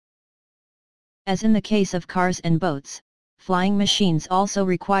As in the case of cars and boats, flying machines also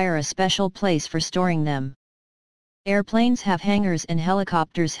require a special place for storing them. Airplanes have hangars and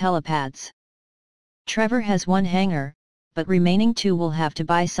helicopters helipads. Trevor has one hangar, but remaining two will have to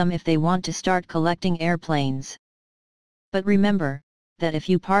buy some if they want to start collecting airplanes. But remember, that if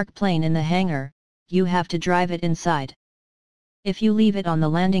you park plane in the hangar, you have to drive it inside. If you leave it on the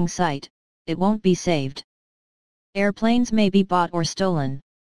landing site, it won't be saved. Airplanes may be bought or stolen.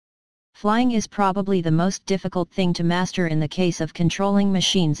 Flying is probably the most difficult thing to master in the case of controlling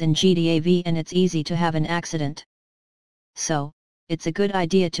machines in GTA V, and it's easy to have an accident. So, it's a good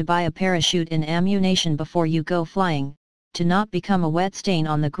idea to buy a parachute and ammunition before you go flying, to not become a wet stain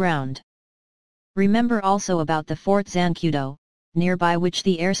on the ground. Remember also about the Fort Zancudo, nearby which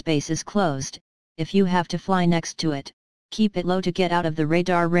the airspace is closed. If you have to fly next to it, keep it low to get out of the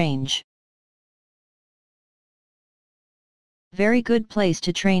radar range. Very good place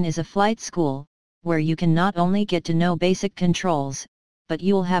to train is a flight school, where you can not only get to know basic controls, but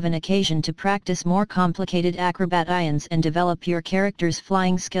you'll have an occasion to practice more complicated acrobat-ions and develop your character's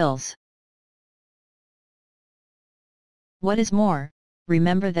flying skills. What is more,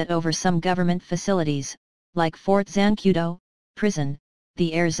 remember that over some government facilities, like Fort Zancudo, prison,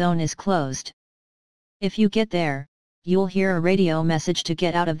 the air zone is closed. If you get there, you'll hear a radio message to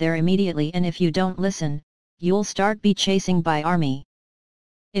get out of there immediately, and if you don't listen, you'll start be chasing by army.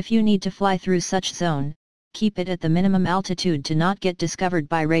 If you need to fly through such zone, keep it at the minimum altitude to not get discovered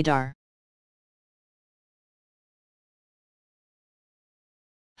by radar.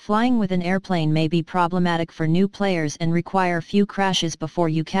 Flying with an airplane may be problematic for new players and require few crashes before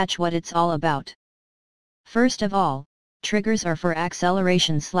you catch what it's all about. First of all, triggers are for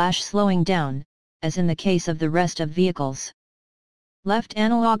acceleration/slowing down, as in the case of the rest of vehicles. Left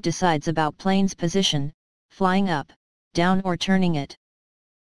analog decides about plane's position, flying up, down or turning it.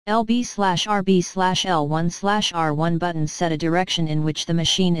 LB/RB/L1/R1 buttons set a direction in which the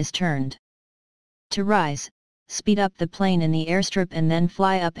machine is turned. To rise, speed up the plane in the airstrip and then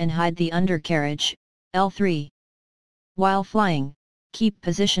fly up and hide the undercarriage, L3. While flying, keep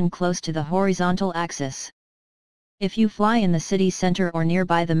position close to the horizontal axis. If you fly in the city center or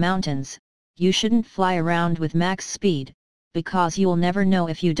nearby the mountains, you shouldn't fly around with max speed, because you'll never know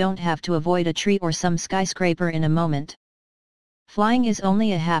if you don't have to avoid a tree or some skyscraper in a moment. Flying is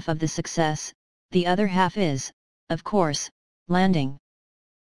only a half of the success, the other half is, of course, landing.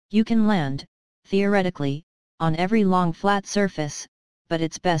 You can land, theoretically, on every long flat surface, but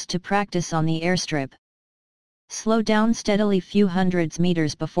it's best to practice on the airstrip. Slow down steadily few hundreds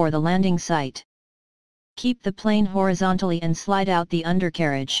meters before the landing site. Keep the plane horizontally and slide out the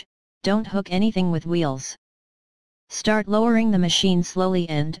undercarriage, don't hook anything with wheels. Start lowering the machine slowly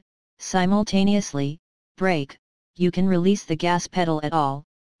and, simultaneously, brake. You can release the gas pedal at all,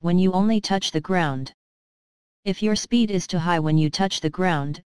 when you only touch the ground. If your speed is too high when you touch the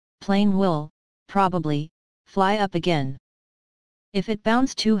ground, plane will, probably, fly up again. If it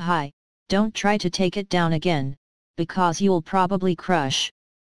bounds too high, don't try to take it down again, because you'll probably crush.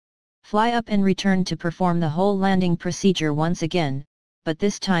 Fly up and return to perform the whole landing procedure once again, but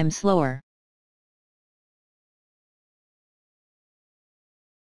this time slower.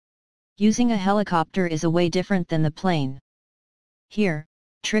 Using a helicopter is a way different than the plane. Here,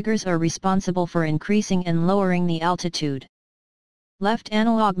 triggers are responsible for increasing and lowering the altitude. Left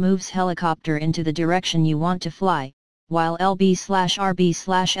analog moves helicopter into the direction you want to fly, while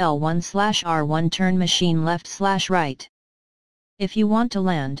LB/RB/L1/R1 turn machine left/right. If you want to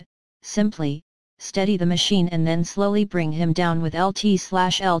land, simply, steady the machine and then slowly bring him down with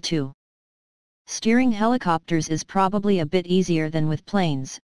LT/L2. Steering helicopters is probably a bit easier than with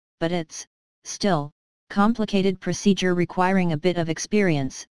planes, but it's, still, complicated procedure requiring a bit of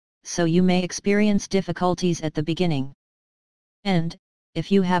experience, so you may experience difficulties at the beginning. And,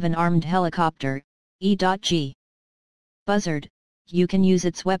 if you have an armed helicopter, E.G. Buzzard, you can use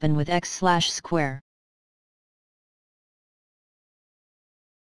its weapon with X/square.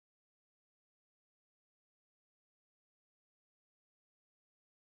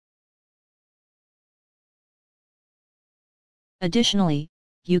 Additionally,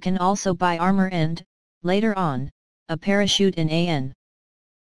 you can also buy armor and, later on, a parachute in AN.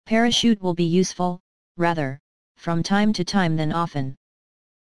 Parachute will be useful, rather, from time to time than often.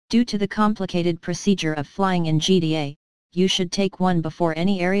 Due to the complicated procedure of flying in GTA, you should take one before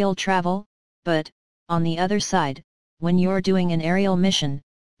any aerial travel, but, on the other side, when you're doing an aerial mission,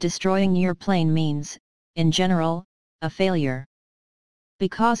 destroying your plane means, in general, a failure.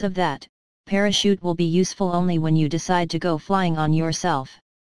 Because of that, parachute will be useful only when you decide to go flying on yourself.